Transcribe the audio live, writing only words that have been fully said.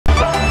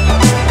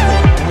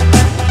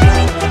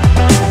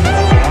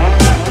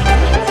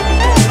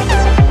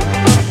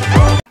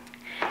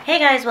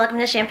guys, welcome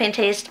to Champagne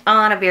Taste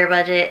on a beer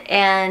budget,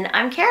 and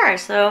I'm Kara,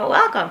 so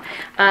welcome.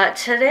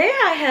 Today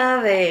I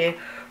have a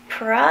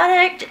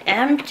product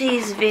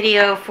empties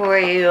video for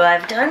you.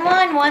 I've done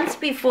one once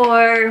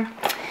before.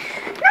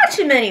 Not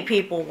too many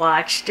people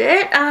watched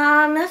it.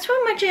 That's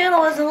when my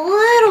channel was a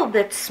little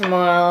bit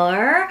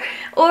smaller,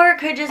 or it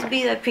could just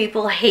be that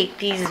people hate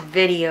these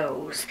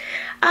videos.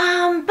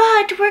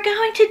 But we're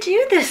going to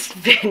do this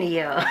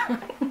video.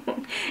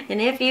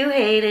 And if you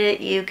hate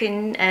it, you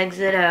can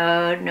exit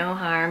out. No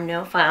harm,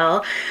 no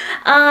foul.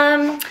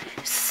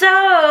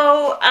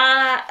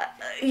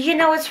 You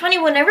know, it's funny,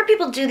 whenever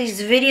people do these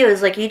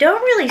videos, like, you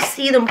don't really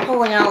see them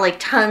pulling out, like,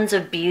 tons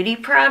of beauty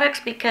products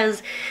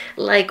because,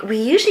 like, we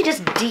usually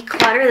just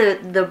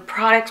declutter the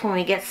products when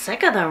we get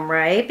sick of them,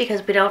 right?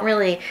 Because we don't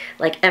really,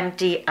 like,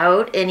 empty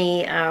out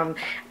any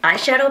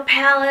eyeshadow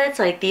palettes.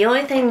 Like, the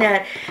only thing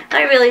that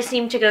I really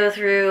seem to go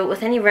through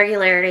with any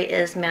regularity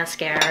is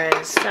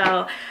mascaras.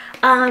 So,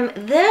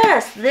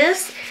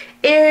 this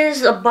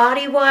is a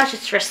body wash.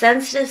 It's for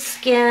sensitive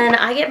skin.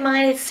 I get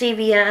mine at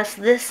CVS.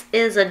 This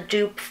is a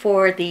dupe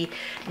for the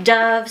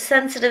Dove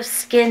Sensitive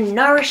Skin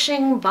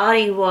Nourishing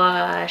Body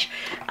Wash.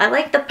 I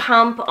like the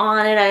pump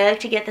on it. I like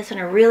to get this in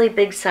a really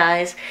big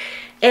size.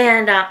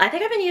 And I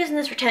think I've been using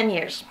this for 10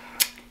 years.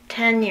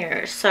 10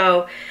 years.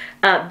 So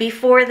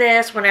before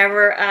this,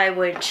 whenever I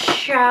would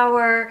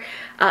shower,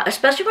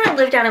 especially when I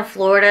lived down in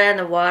Florida and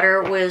the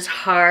water was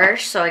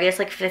harsh, so I guess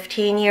like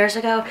 15 years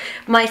ago,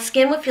 my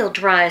skin would feel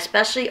dry,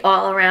 especially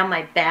all around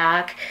my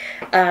back,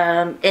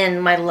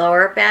 and my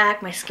lower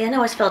back. My skin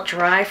always felt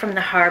dry from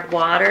the hard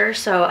water,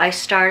 so I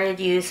started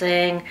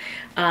using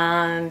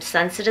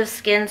sensitive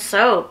skin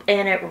soap,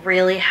 and it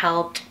really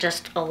helped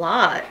just a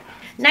lot.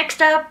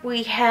 Next up,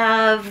 we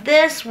have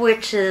this,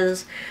 which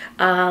is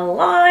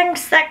Long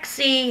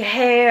Sexy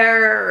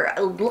Hair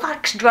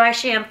Luxe Dry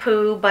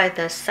Shampoo by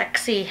the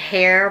Sexy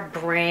Hair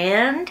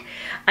brand.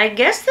 I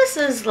guess this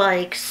is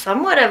like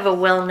somewhat of a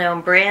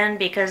well-known brand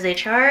because they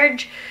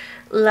charge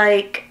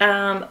like,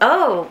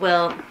 oh,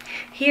 well,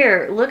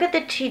 here, look at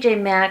the TJ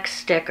Maxx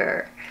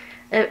sticker.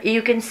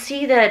 You can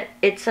see that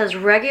it says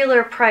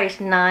regular price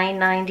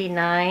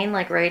 $9.99,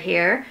 like right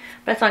here,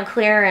 but it's on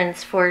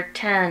clearance for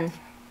 $10.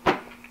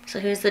 So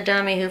who's the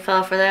dummy who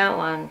fell for that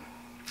one?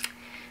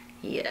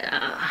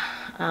 Yeah.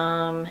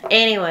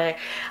 Anyway,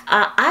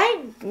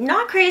 I'm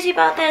not crazy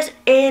about this.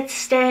 It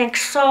stank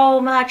so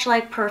much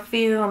like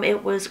perfume.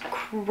 It was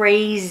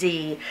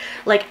crazy.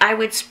 Like, I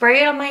would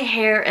spray it on my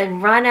hair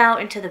and run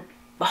out into the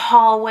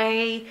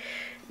hallway,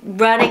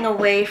 running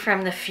away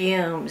from the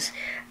fumes.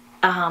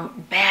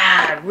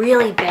 Bad,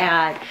 really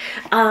bad.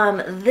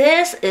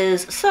 This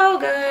is so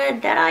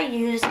good that I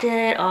used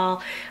it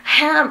all.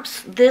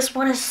 Hemp's, this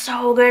one is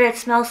so good. It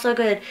smells so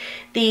good.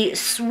 The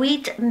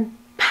sweet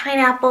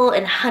pineapple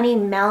and honey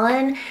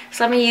melon.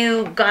 Some of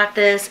you got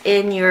this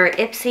in your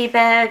Ipsy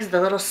bags, the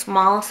little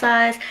small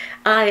size.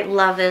 I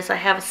love this. I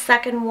have a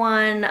second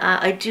one.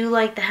 I do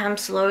like the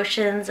Hemp's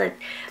lotions. I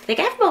think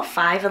I have about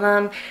 5 of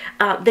them.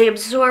 They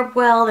absorb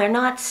well. They're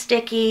not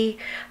sticky.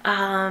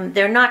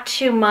 They're not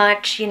too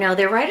much. You know,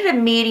 they're right at a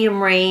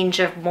medium range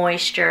of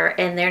moisture,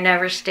 and they're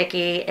never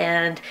sticky,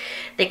 and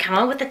they come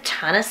out with a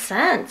ton of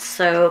scents.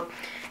 So,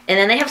 and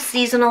then they have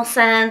seasonal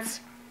scents.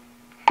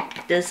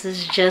 This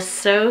is just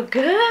so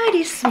good.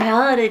 You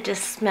smell it, it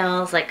just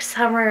smells like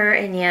summer.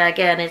 And yeah,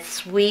 again, it's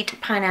sweet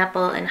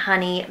pineapple and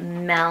honey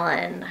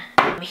melon.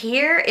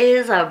 Here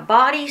is a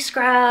body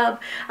scrub.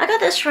 I got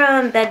this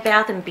from Bed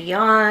Bath &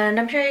 Beyond.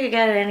 I'm sure you can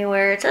get it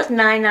anywhere. It says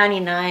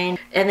 $9.99.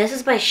 And this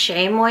is by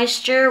Shea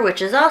Moisture,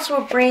 which is also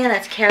a brand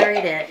that's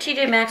carried at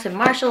TJ Maxx and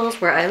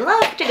Marshalls, where I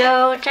love to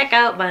go. Check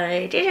out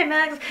my TJ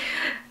Maxx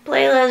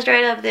playlist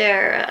right up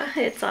there.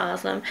 It's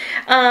awesome.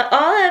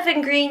 Olive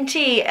and green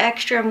tea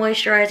extra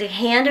moisturizing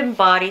hand and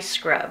body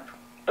scrub.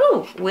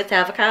 Ooh, with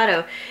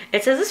avocado.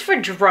 It says it's for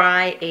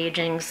dry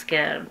aging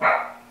skin.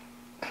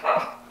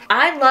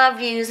 I love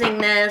using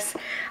this.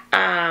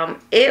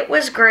 It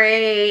was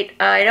great.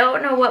 I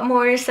don't know what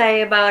more to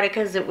say about it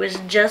because it was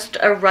just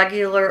a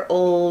regular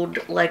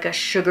old, like a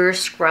sugar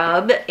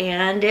scrub,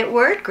 and it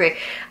worked great.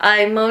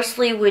 I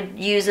mostly would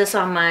use this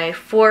on my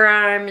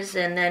forearms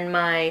and then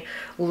my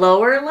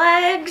lower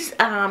legs.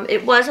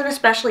 It wasn't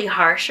especially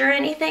harsh or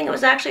anything. It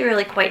was actually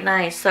really quite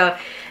nice. So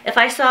if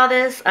I saw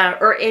this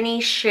or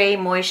any Shea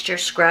Moisture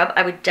scrub,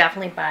 I would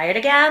definitely buy it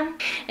again.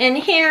 And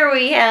here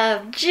we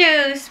have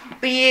Juice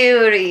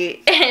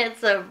Beauty.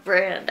 It's a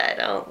brand I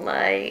don't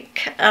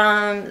like.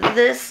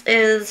 This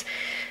is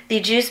the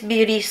Juice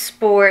Beauty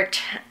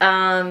Sport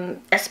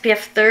SPF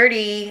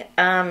 30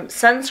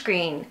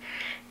 sunscreen.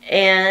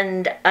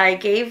 And I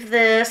gave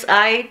this,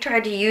 I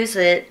tried to use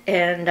it,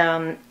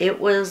 and it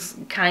was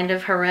kind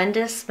of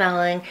horrendous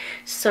smelling.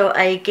 So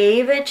I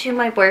gave it to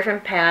my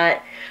boyfriend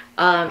Pat,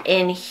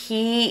 and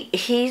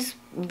he's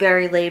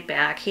very laid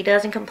back. He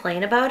doesn't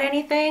complain about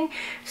anything.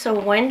 So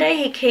one day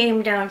he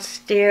came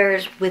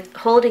downstairs with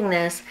holding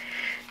this,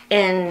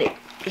 and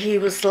he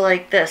was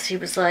like this. He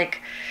was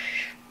like,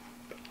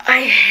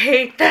 "I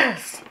hate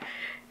this."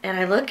 And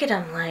I look at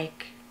him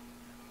like,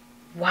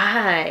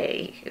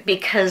 Why?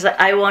 Because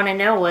I want to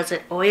know, was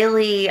it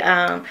oily?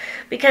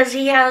 Because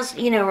he has,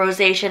 you know,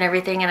 rosacea and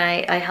everything, and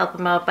I help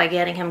him out by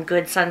getting him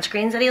good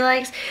sunscreens that he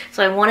likes.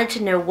 So I wanted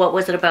to know what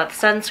was it about the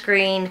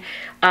sunscreen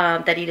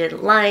that he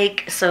didn't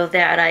like, so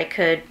that I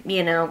could,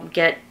 you know,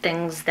 get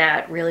things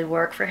that really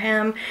work for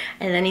him.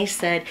 And then he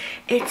said,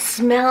 it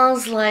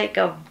smells like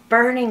a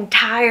burning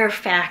tire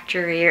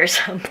factory or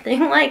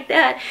something like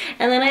that.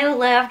 And then I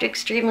laughed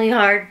extremely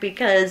hard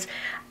because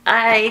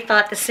I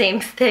thought the same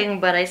thing,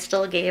 but I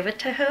still gave it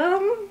to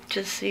him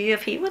to see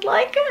if he would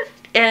like it.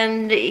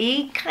 And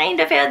he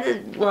kind of had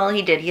the, well,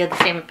 he did. He had the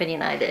same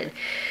opinion I did.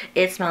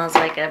 It smells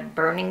like a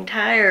burning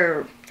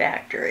tire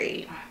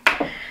factory.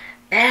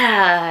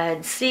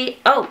 Bad. See,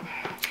 oh,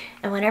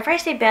 and whenever I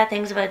say bad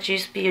things about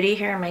Juice Beauty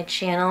here on my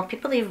channel,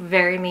 people leave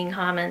very mean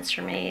comments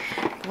for me.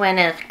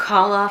 Gwyneth,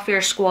 call off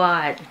your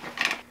squad.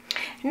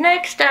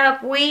 Next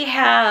up, we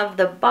have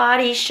the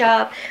Body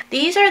Shop.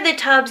 These are the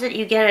tubs that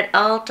you get at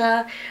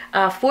Ulta.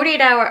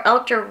 48-hour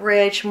Ultra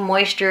Rich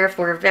Moisture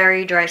for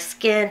very dry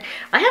skin.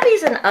 I have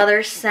these in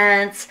other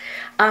scents.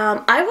 I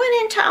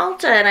went into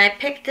Ulta and I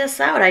picked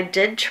this out. I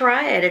did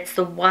try it. It's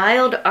the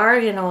Wild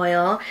Argan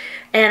Oil,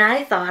 and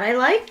I thought I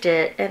liked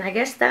it. And I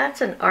guess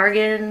that's an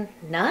argan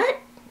nut?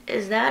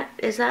 Is that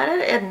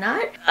a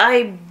nut?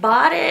 I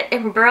bought it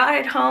and brought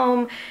it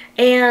home,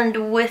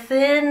 and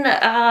within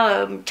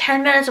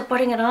 10 minutes of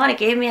putting it on, it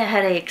gave me a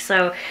headache.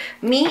 So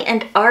me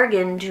and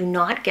argan do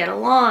not get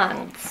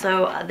along.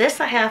 So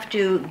this I have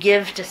to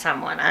give to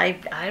someone.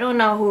 I don't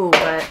know who,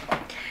 but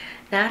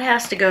that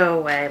has to go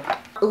away.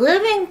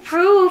 Living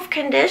Proof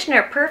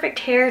Conditioner, Perfect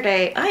Hair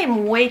Day. I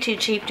am way too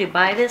cheap to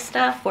buy this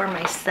stuff for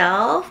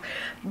myself,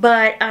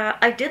 but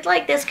I did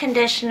like this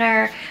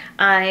conditioner.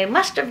 I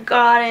must have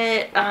got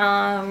it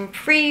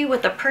free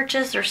with a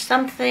purchase or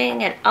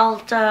something at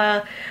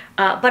Ulta,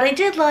 but I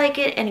did like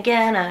it, and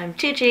again, I'm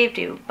too cheap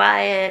to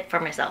buy it for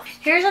myself.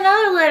 Here's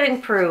another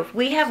Living Proof.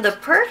 We have the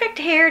Perfect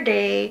Hair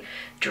Day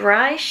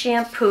Dry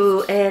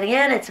Shampoo, and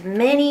again, it's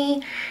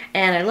mini,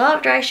 and I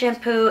love dry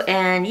shampoo.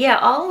 And yeah,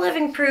 all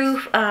Living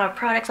Proof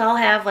products all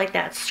have like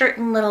that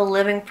certain little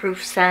Living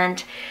Proof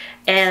scent.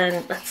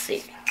 And let's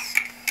see,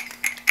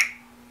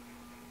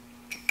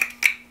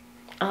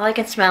 all I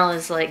can smell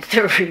is like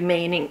the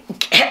remaining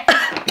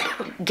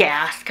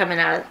gas coming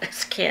out of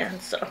this can,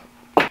 so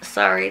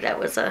sorry, that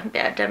was a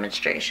bad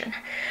demonstration.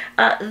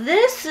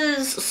 This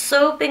is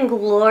Soap and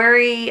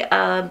Glory.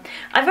 I've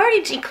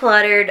already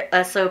decluttered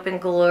a Soap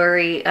and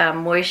Glory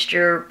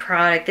moisture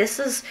product. This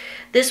was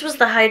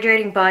the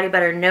Hydrating Body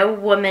Butter No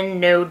Woman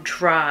No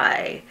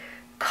Dry.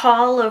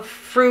 Call of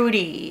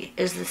Fruity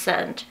is the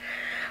scent.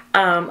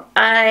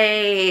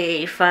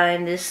 I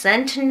find this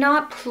scent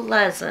not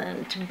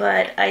pleasant,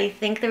 but I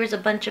think there's a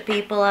bunch of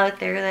people out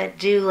there that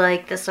do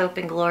like the Soap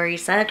and Glory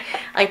scent.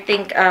 I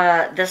think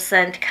the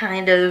scent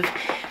kind of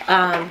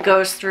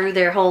goes through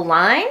their whole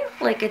line,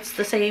 like it's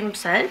the same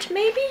scent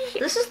maybe.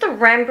 This is the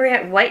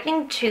Rembrandt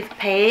Whitening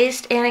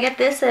Toothpaste, and I get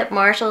this at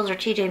Marshall's or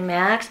TJ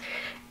Maxx,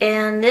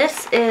 and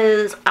this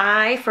is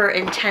I for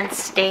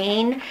Intense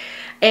Stain.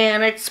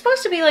 And it's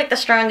supposed to be like the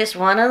strongest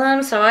one of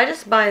them, so I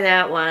just buy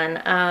that one,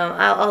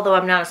 although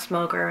I'm not a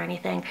smoker or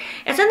anything.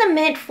 It's in the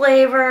mint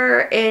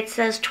flavor. It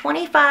says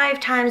 25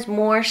 times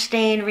more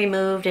stain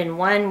removed in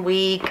 1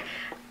 week.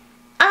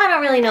 I don't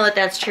really know that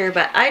that's true,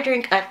 but I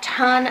drink a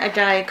ton of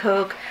Diet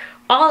Coke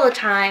all the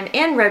time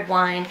and red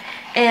wine.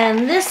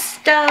 And this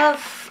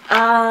stuff,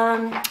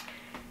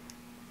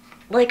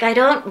 like, I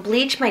don't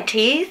bleach my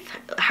teeth,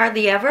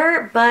 hardly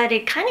ever, but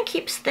it kind of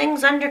keeps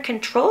things under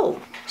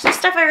control. So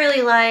stuff I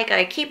really like,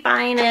 I keep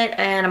buying it,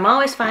 and I'm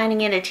always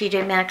finding it at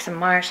TJ Maxx and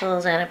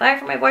Marshall's, and I buy it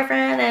for my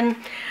boyfriend. And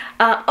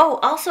oh,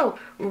 also,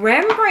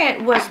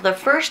 Rembrandt was the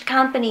first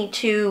company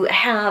to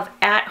have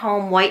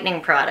at-home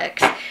whitening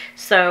products.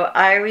 So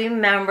I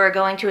remember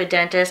going to a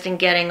dentist and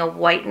getting a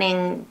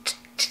whitening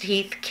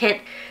teeth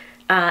kit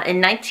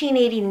in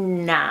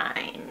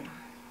 1989.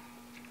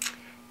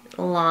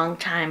 A long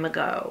time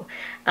ago.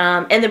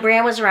 And the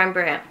brand was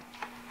Rembrandt.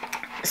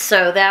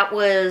 So that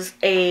was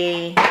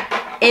a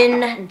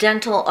in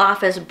dental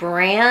office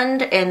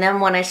brand. And then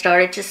when I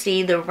started to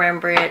see the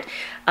Rembrandt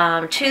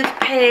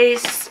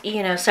toothpaste,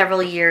 you know,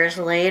 several years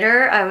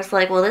later, I was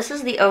like, well, this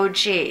is the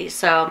OG.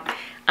 So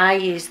I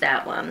used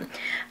that one.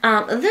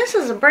 This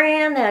is a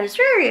brand that is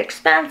very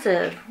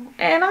expensive,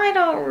 and I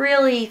don't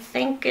really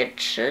think it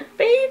should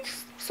be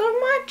so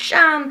much.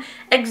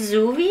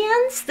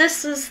 Exuviance.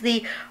 This is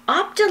the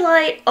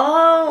Optilite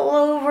All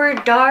Over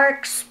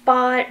Dark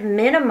Spot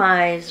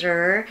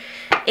Minimizer,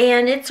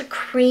 and it's a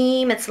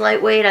cream. It's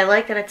lightweight. I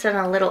like that it's in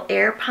a little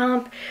air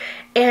pump,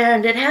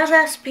 and it has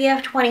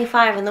SPF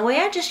 25. And the way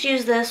I just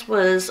used this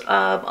was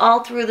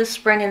all through the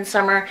spring and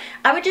summer.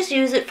 I would just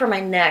use it for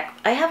my neck.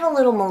 I have a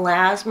little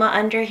melasma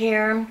under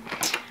here.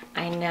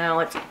 I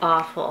know, it's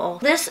awful.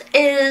 This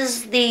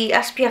is the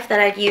SPF that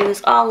I'd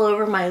use all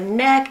over my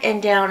neck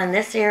and down in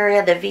this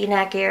area, the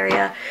V-neck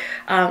area,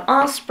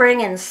 all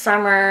spring and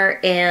summer,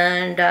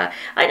 and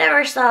I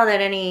never saw that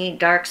any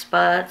dark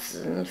spots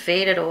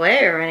faded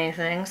away or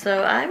anything,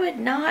 so I would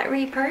not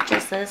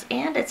repurchase this,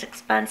 and it's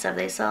expensive.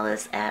 They sell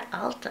this at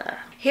Ulta.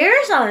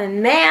 Here's a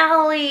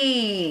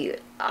Maelove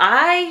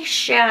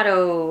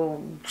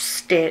eyeshadow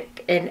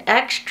stick, an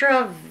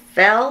extra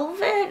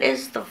velvet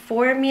is the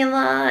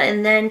formula,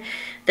 and then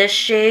the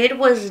shade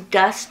was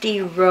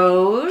Dusty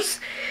Rose.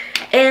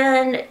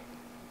 And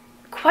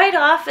quite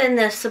often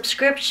the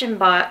subscription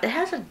box, it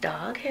has a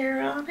dog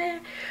hair on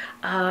it.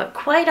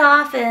 Quite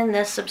often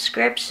the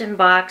subscription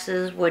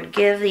boxes would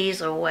give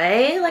these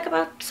away, like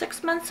about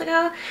 6 months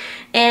ago,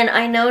 and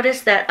I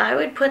noticed that I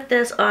would put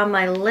this on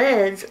my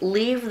lids,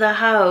 leave the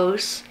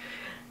house,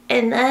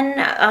 and then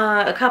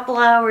a couple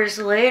hours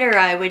later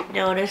I would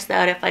notice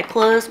that if I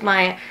closed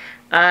my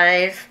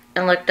eyes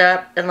and looked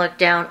up and looked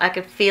down, I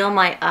could feel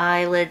my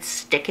eyelids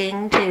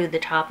sticking to the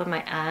top of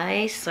my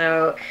eye.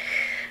 So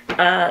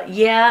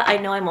yeah, I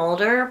know I'm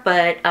older,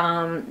 but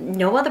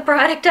no other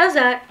product does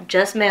that,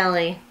 just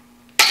Maelove.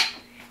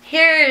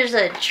 Here's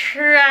a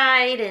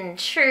tried and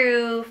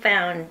true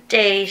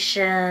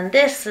foundation.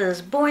 This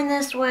is Born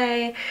This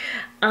Way.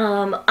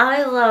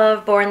 I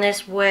love Born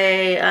This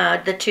Way,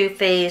 the Too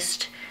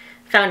Faced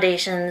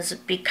foundations,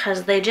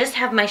 because they just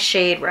have my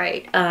shade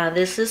right.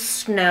 This is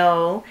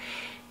Snow.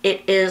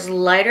 It is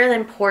lighter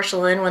than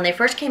Porcelain. When they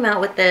first came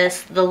out with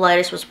this, the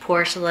lightest was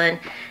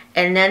Porcelain,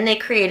 and then they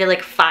created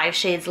like 5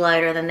 shades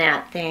lighter than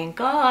that, thank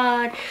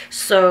God.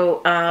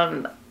 So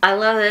I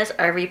love this.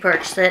 I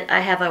repurchased it. I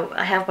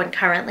have one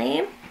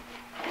currently.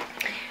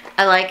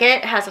 I like it.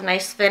 It has a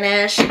nice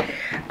finish.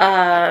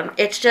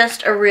 It's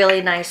just a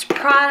really nice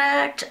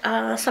product.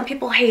 Some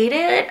people hate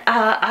it.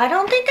 I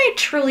don't think I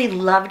truly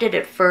loved it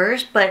at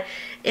first, but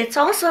it's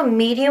also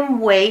medium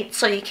weight,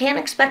 so you can't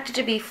expect it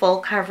to be full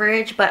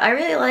coverage, but I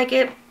really like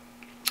it,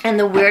 and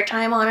the wear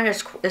time on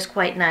it is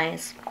quite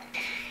nice.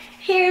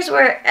 Here's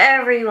where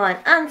everyone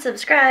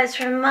unsubscribes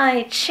from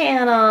my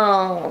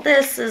channel.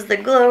 This is the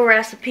Glow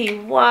Recipe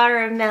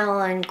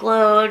Watermelon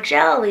Glow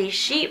Jelly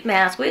Sheet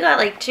Mask. We got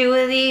like 2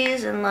 of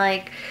these and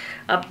like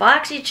a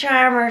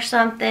BoxyCharm or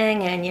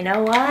something, and you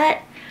know what?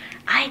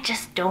 I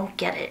just don't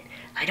get it.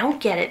 I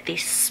don't get it. They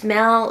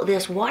smell,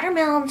 this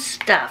watermelon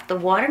stuff, the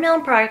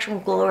watermelon products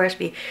from Glow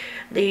Recipe,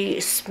 they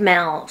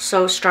smell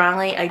so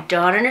strongly. I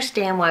don't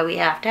understand why we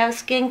have to have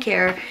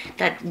skincare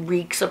that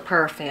reeks of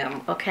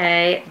perfume,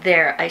 okay?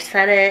 There, I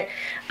said it.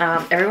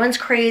 Everyone's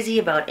crazy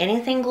about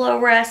anything Glow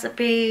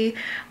Recipe.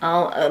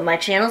 My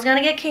channel's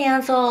gonna get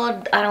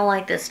canceled. I don't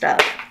like this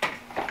stuff.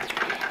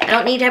 I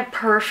don't need to have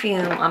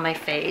perfume on my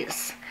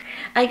face.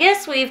 I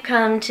guess we've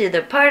come to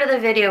the part of the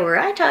video where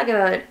I talk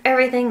about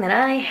everything that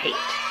I hate.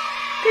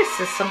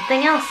 This is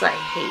something else I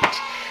hate.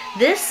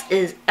 This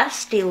is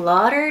Estee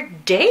Lauder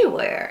Day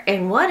Wear,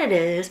 and what it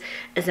is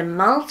a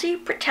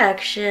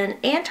multi-protection,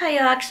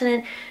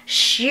 antioxidant,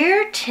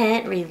 sheer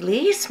tint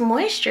release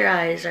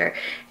moisturizer,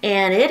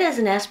 and it is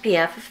an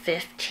SPF of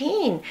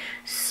 15.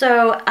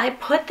 So I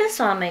put this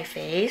on my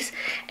face,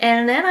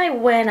 and then I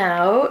went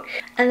out,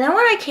 and then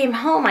when I came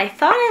home, I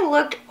thought I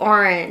looked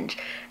orange.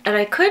 And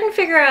I couldn't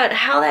figure out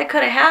how that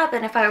could have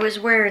happened if I was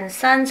wearing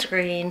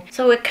sunscreen.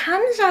 So it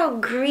comes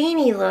out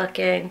greeny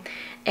looking.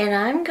 And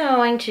I'm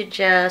going to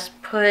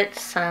just put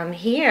some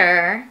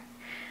here.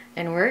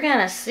 And we're going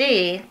to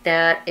see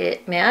that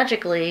it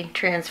magically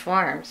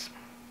transforms.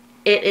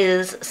 It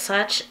is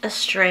such a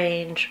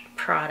strange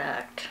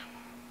product.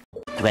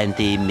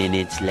 20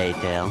 minutes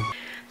later.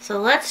 So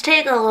let's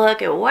take a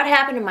look at what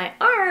happened to my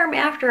arm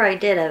after I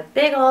did a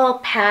big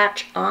old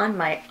patch on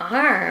my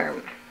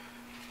arm.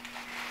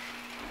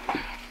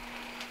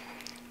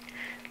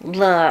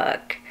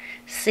 Look,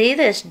 see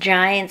this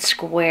giant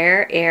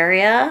square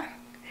area?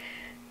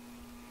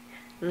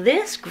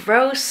 This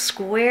gross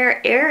square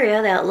area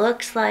that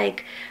looks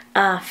like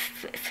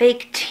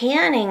fake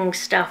tanning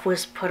stuff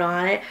was put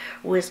on it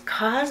was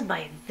caused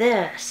by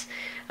this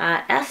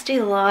Estee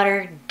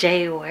Lauder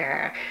Day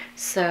Wear.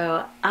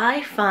 So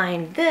I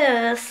find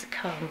this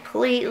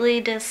completely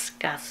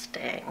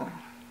disgusting.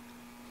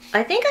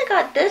 I think I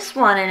got this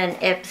one in an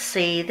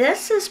Ipsy.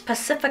 This is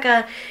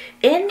Pacifica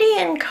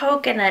Indian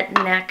Coconut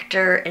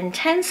Nectar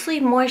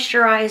Intensely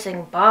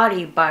Moisturizing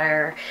Body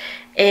Butter.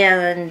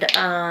 And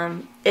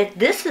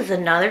this is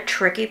another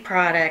tricky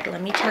product.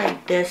 Let me tell you,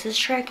 this is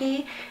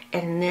tricky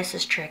and this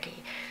is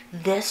tricky.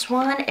 This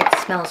one, it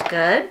smells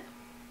good.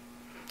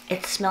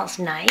 It smells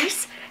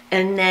nice.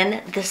 And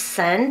then the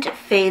scent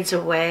fades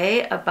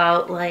away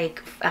about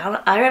like, I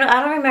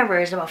don't remember,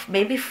 it's about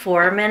maybe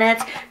 4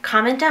 minutes.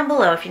 Comment down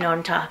below if you know what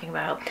I'm talking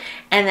about.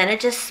 And then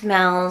it just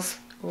smells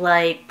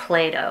like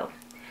Play-Doh.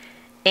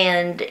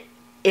 And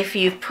if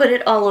you've put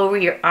it all over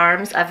your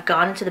arms, I've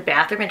gone into the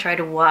bathroom and tried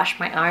to wash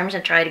my arms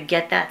and try to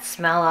get that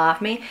smell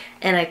off me,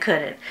 and I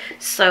couldn't.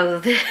 So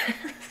this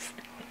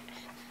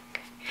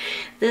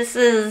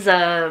is,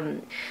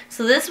 so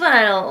this one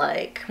I don't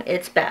like.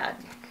 It's bad.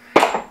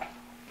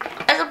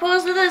 As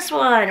opposed to this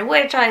one,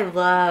 which I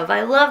love.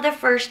 I love the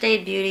First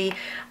Aid Beauty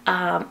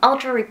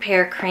Ultra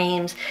Repair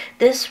Creams.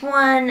 This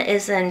one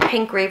is in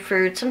pink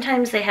grapefruit.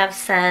 Sometimes they have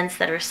scents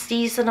that are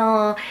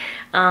seasonal.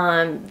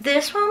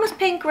 This one was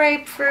pink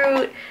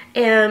grapefruit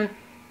and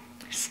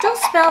still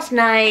smells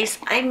nice.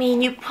 I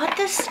mean, you put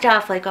this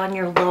stuff like on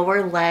your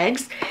lower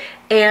legs,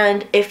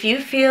 and if you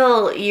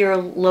feel your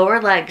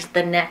lower legs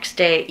the next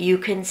day, you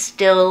can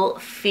still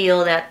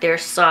feel that they're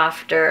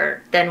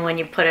softer than when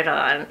you put it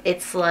on.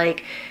 It's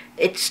like,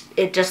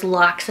 it just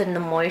locks in the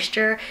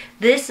moisture.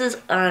 This is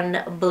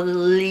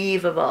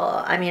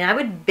unbelievable. I mean, I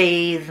would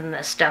bathe in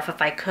this stuff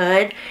if I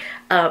could.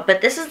 But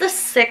this is the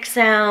 6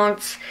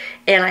 ounce,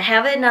 and I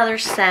have another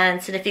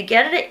scent, and if you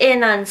get it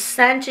in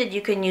unscented,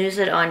 you can use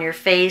it on your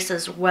face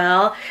as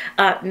well.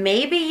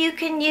 Maybe you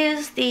can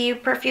use the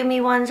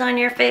perfumey ones on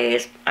your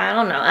face. I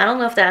don't know. I don't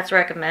know if that's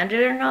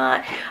recommended or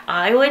not.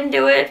 I wouldn't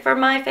do it for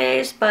my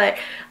face, but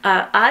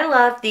I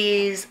love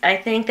these. I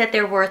think that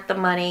they're worth the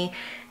money.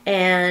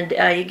 And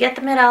you get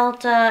them at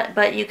Ulta,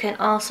 but you can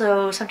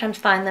also sometimes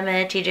find them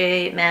at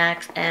TJ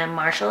Maxx and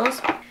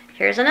Marshalls.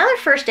 Here's another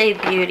First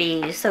Aid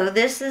Beauty. So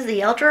this is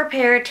the Ultra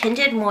Repair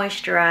Tinted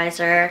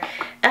Moisturizer,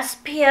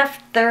 SPF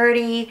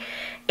 30,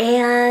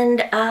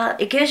 and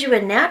it gives you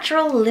a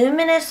natural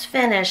luminous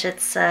finish, it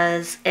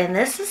says, and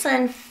this is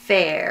in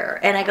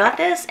Fair. And I got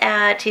this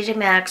at TJ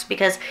Maxx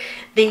because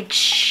they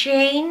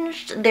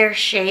changed their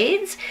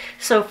shades.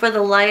 So for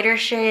the lighter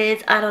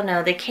shades, I don't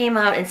know, they came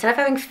out, instead of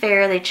having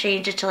Fair, they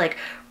changed it to like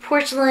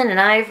porcelain and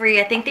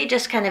ivory. I think they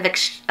just kind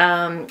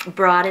of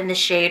broadened the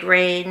shade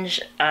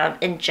range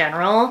in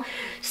general.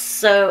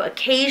 So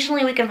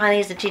occasionally we can find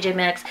these at TJ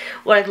Maxx.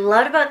 What I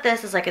loved about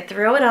this is I could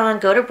throw it on,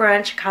 go to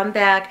brunch, come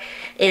back,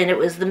 and it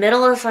was the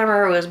middle of the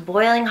summer, it was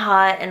boiling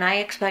hot, and I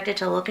expected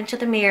to look into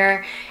the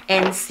mirror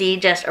and see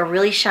just a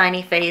really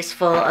shiny face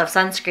full of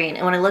sunscreen.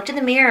 And when I looked in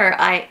the mirror,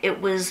 it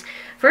was,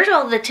 first of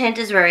all, the tint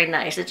is very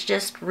nice. It's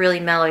just really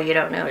mellow, you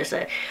don't notice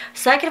it.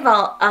 Second of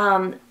all,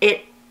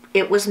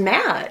 it was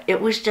matte.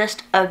 It was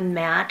just a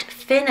matte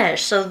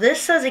finish. So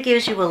this says it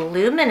gives you a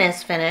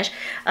luminous finish.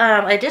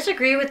 I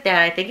disagree with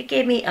that. I think it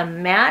gave me a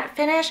matte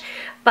finish,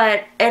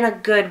 but in a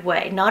good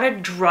way. Not a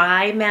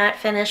dry matte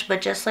finish,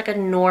 but just like a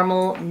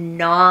normal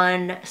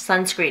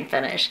non-sunscreen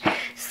finish.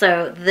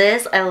 So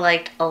this I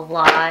liked a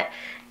lot.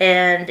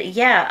 And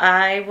yeah,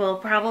 I will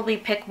probably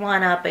pick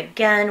one up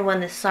again when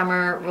the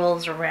summer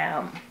rolls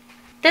around.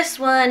 This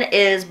one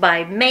is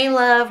by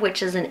Maelove,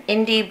 which is an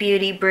indie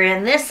beauty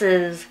brand. This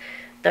is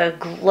the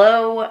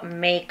Glow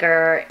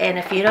Maker, and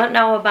if you don't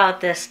know about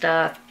this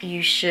stuff,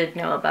 you should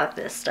know about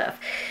this stuff.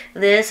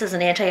 This is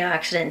an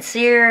antioxidant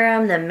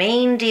serum. The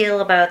main deal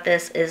about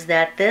this is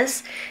that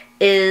this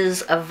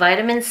is a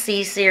vitamin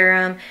C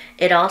serum.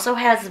 It also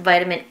has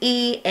vitamin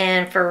E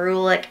and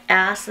ferulic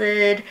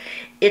acid.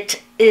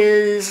 It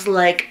is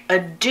like a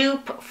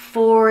dupe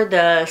for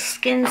the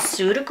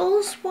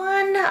SkinCeuticals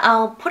one.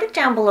 I'll put it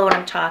down below what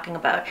I'm talking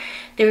about.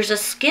 There's a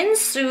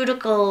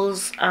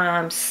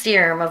SkinCeuticals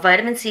serum, a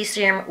vitamin C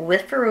serum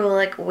with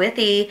ferulic, with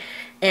E,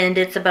 and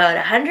it's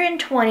about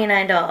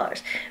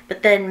 $129.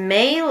 But then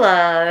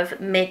Maelove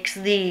makes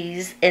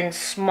these in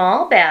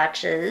small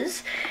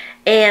batches,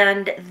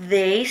 and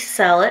they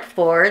sell it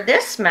for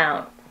this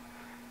amount.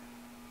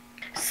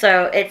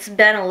 So it's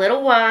been a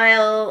little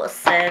while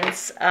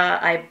since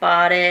I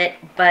bought it,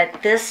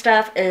 but this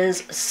stuff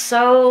is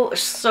so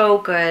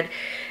good.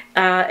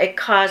 It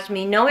caused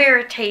me no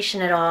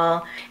irritation at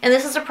all. And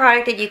this is a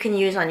product that you can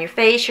use on your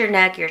face, your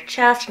neck, your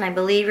chest, and I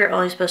believe you're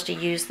only supposed to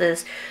use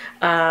this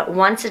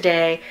once a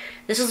day.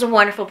 This is a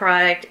wonderful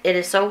product. It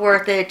is so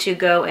worth it to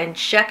go and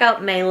check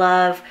out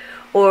Maelove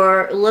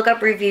or look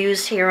up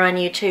reviews here on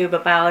YouTube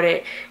about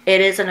it. It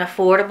is an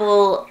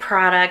affordable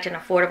product, an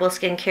affordable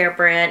skincare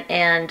brand,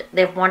 and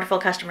they have wonderful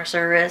customer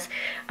service.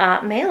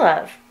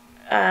 Maelove,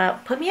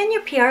 put me on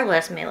your PR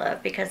list,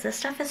 Maelove, because this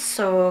stuff is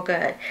so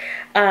good.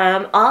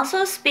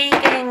 Also,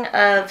 speaking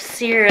of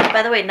serums,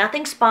 by the way,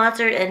 nothing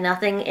sponsored and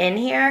nothing in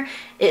here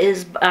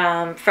is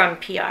from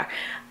PR.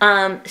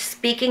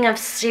 Speaking of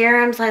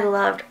serums, I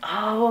loved,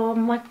 oh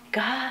my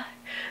god,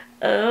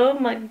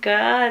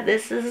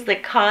 this is the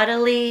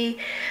Caudalie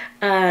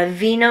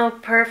Vino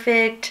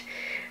Perfect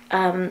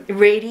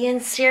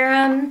Radiance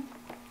Serum.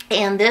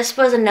 And this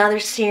was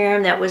another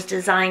serum that was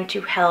designed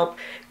to help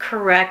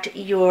correct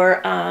your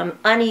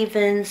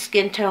uneven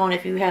skin tone.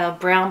 If you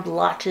have brown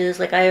blotches,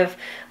 like I have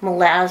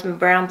melasma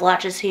brown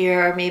blotches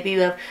here, or maybe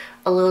you have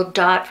a little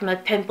dot from a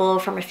pimple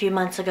from a few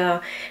months ago.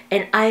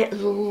 And I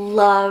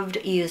loved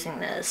using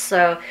this.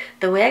 So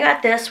the way I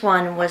got this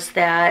one was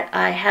that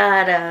I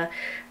had a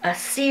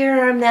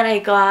serum that I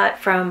got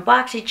from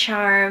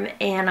BoxyCharm,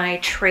 and I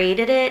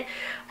traded it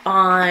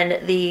on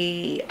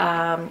the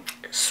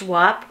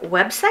Swap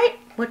website,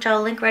 which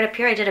I'll link right up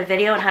here. I did a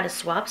video on how to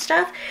swap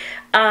stuff,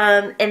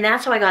 and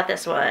that's how I got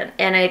this one,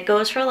 and it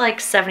goes for like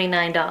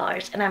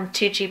 $79, and I'm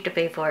too cheap to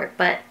pay for it,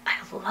 but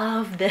I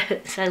love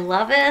this. I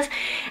love this,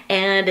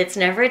 and it's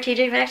never at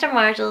TJ Maxx or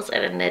Marshalls,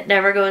 and it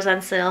never goes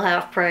on sale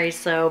half price,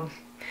 so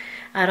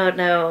I don't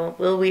know.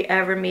 Will we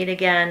ever meet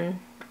again?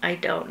 I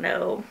don't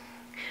know.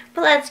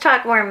 But let's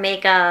talk more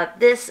makeup.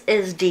 This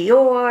is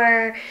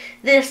Dior.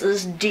 This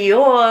is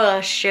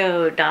Dior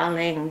show,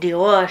 darling.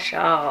 Dior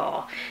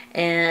show.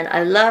 And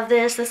I love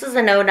this. This is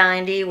an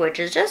 090, which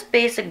is just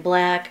basic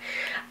black.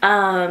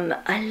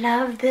 I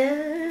love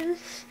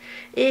this.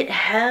 It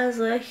has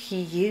a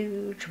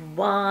huge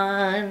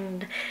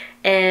wand.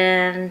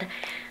 And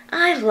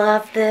I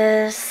love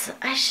this.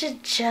 I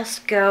should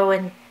just go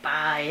and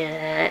buy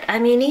it. I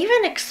mean,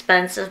 even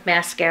expensive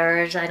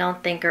mascaras I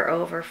don't think are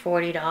over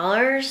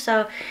 $40,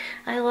 so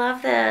I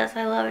love this.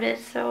 I loved it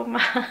so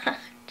much.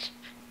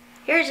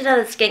 Here's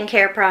another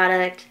skincare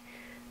product.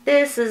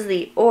 This is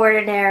the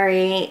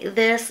Ordinary.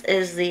 This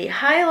is the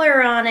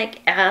hyaluronic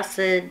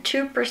acid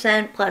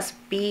 2% plus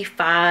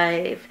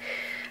B5.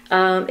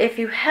 If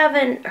you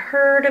haven't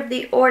heard of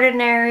the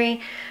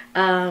Ordinary,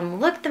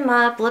 look them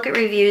up, look at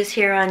reviews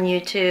here on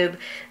YouTube.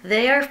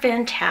 They are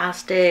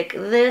fantastic.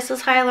 This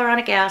is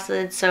hyaluronic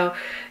acid, so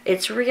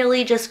it's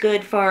really just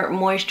good for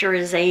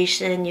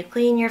moisturization. You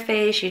clean your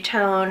face, you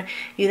tone,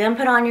 you then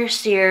put on your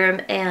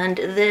serum, and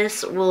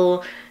this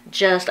will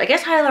just, I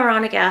guess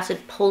hyaluronic acid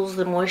pulls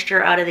the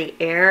moisture out of the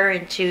air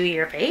into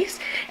your face,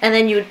 and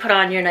then you would put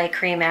on your night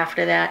cream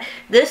after that.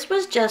 This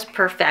was just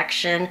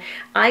perfection.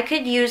 I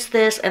could use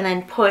this and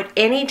then put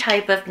any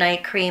type of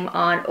night cream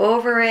on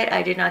over it.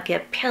 I did not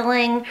get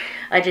pilling.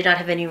 I did not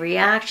have any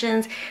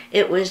reactions.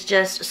 It was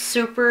just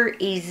super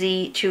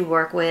easy to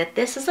work with.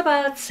 This is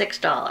about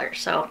 $6,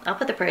 so I'll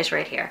put the price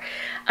right here.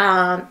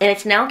 And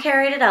it's now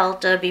carried at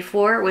Ulta.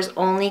 Before it was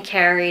only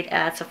carried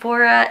at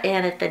Sephora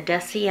and at the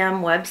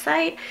Deciem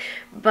website.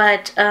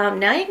 But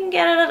now you can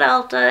get it at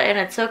Ulta, and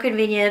it's so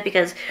convenient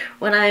because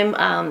when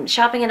I'm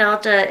shopping at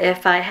Ulta,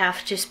 if I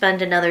have to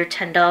spend another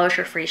 $10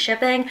 for free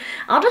shipping,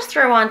 I'll just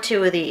throw on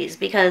 2 of these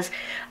because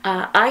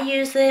I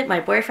use it, my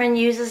boyfriend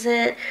uses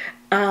it,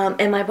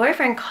 and my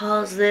boyfriend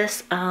calls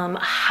this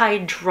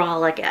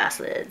hydraulic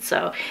acid.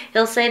 So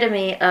he'll say to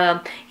me,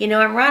 you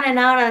know, I'm running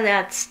out of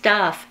that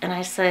stuff. And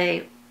I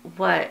say,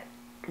 what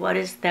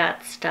is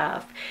that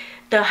stuff?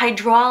 The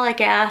hydraulic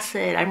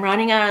acid. I'm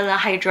running out of the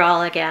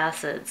hydraulic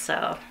acid.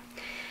 So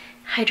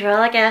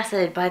hydraulic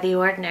acid by The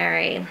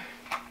Ordinary.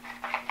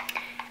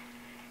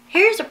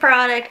 Here's a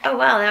product. Oh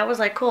wow, that was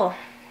like cool.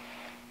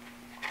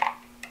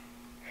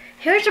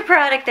 Here's a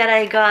product that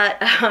I got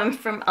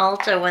from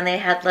Ulta when they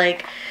had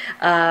like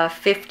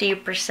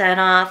 50%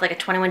 off, like a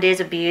 21 Days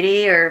of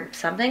Beauty or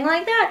something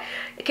like that,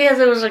 because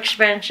it was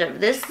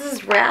expensive. This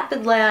is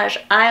Rapid Lash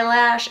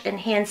Eyelash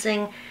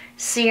Enhancing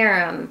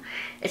Serum.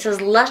 It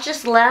says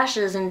luscious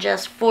lashes in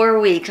just 4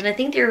 weeks, and I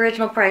think the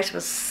original price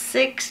was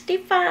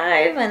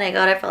 $65, and I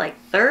got it for like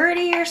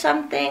 $30 or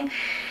something.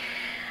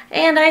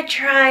 And I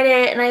tried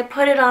it, and I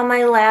put it on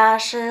my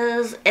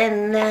lashes,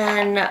 and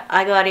then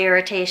I got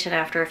irritation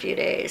after a few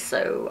days,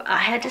 so I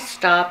had to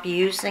stop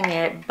using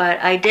it. But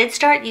I did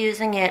start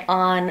using it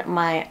on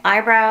my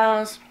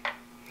eyebrows.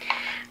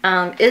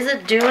 Is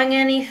it doing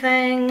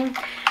anything?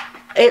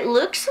 It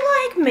looks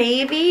like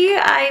maybe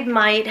I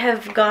might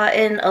have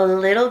gotten a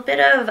little bit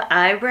of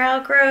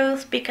eyebrow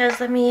growth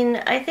because, I mean,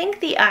 I think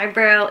the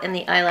eyebrow and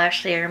the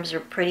eyelash serums are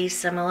pretty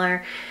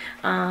similar.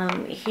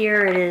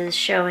 Here it is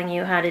showing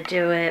you how to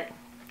do it.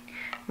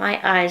 My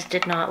eyes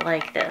did not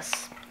like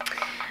this.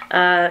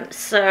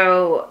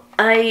 So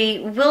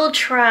I will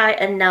try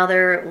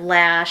another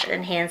lash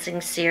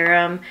enhancing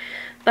serum.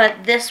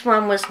 But this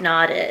one was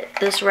not it.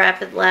 This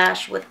Rapid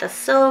Lash with the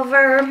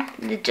silver,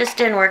 it just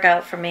didn't work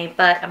out for me,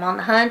 but I'm on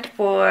the hunt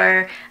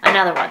for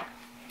another one.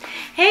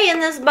 Hey, in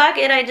this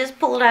bucket, I just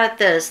pulled out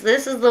this.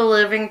 This is the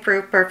Living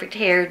Proof Perfect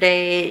Hair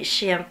Day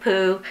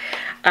shampoo.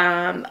 Maybe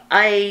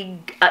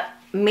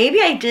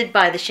I did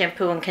buy the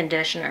shampoo and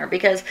conditioner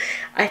because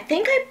I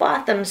think I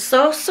bought them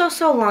so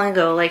long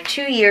ago, like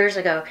 2 years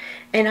ago.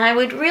 And I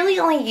would really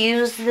only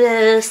use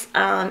this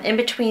in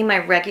between my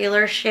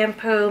regular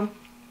shampoo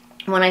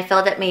when I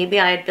felt that maybe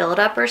I had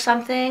buildup or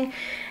something.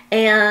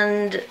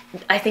 And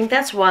I think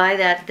that's why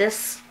that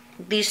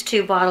these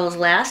 2 bottles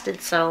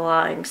lasted so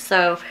long.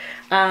 So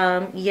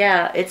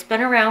yeah, it's been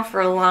around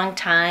for a long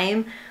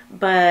time,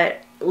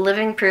 but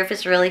Living Proof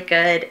is really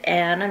good,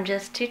 and I'm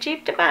just too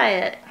cheap to buy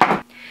it.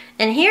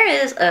 And here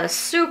is a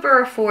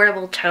super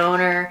affordable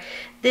toner.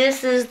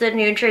 This is the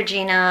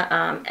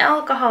Neutrogena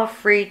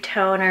alcohol-free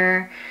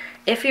toner.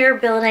 If you're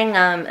building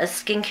a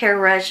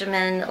skincare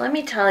regimen, let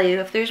me tell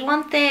you, if there's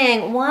one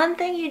thing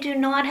you do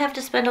not have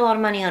to spend a lot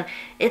of money on,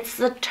 it's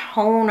the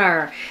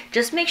toner.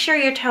 Just make sure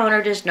your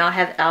toner does not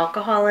have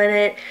alcohol in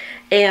it,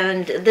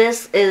 and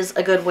this is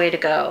a good way to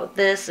go.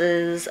 This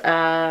is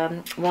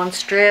 1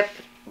 strip,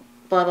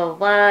 blah blah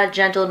blah,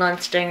 gentle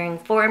non-stinging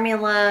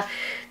formula.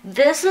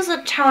 This is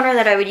a toner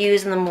that I would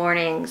use in the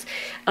mornings.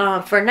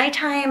 For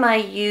nighttime, I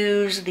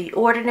use the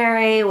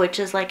Ordinary, which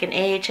is like an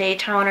AHA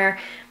toner.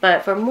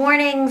 But for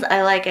mornings,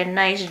 I like a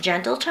nice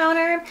gentle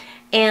toner.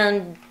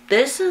 And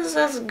this is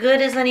as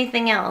good as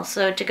anything else.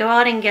 So to go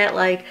out and get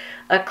like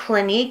a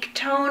Clinique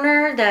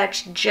toner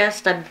that's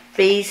just a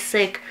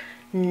basic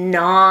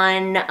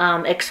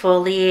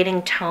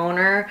non-exfoliating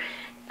toner,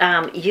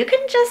 you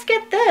can just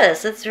get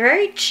this. It's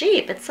very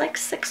cheap. It's like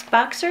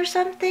 $6 or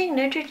something,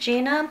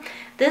 Neutrogena.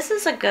 This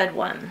is a good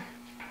one.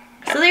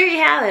 So there you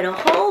have it, a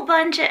whole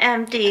bunch of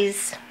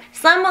empties.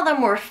 Some of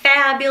them were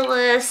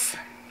fabulous.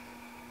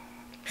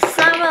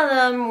 Some of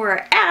them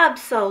were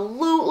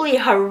absolutely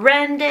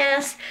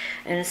horrendous.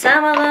 And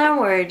some of them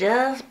were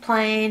just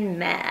plain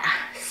meh.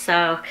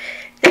 So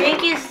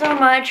thank you so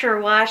much for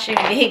watching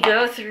me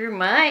go through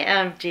my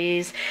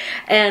empties.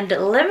 And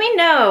let me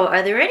know,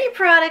 are there any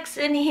products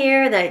in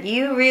here that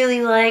you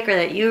really like or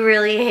that you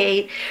really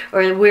hate,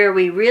 or where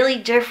we really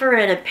differ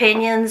in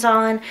opinions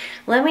on?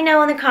 Let me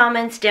know in the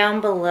comments down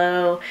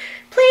below.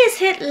 Please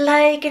hit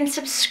like and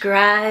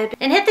subscribe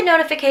and hit the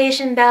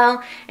notification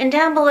bell, and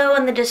down below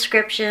in the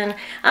description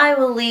I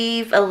will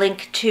leave a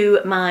link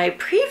to my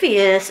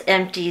previous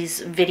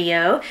empties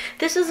video.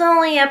 This is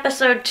only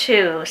episode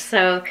 2,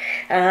 so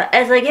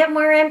as I get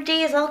more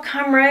empties I'll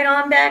come right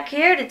on back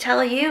here to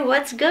tell you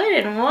what's good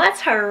and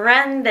what's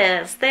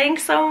horrendous.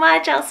 Thanks so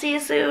much. I'll see you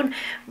soon.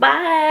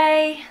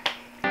 Bye.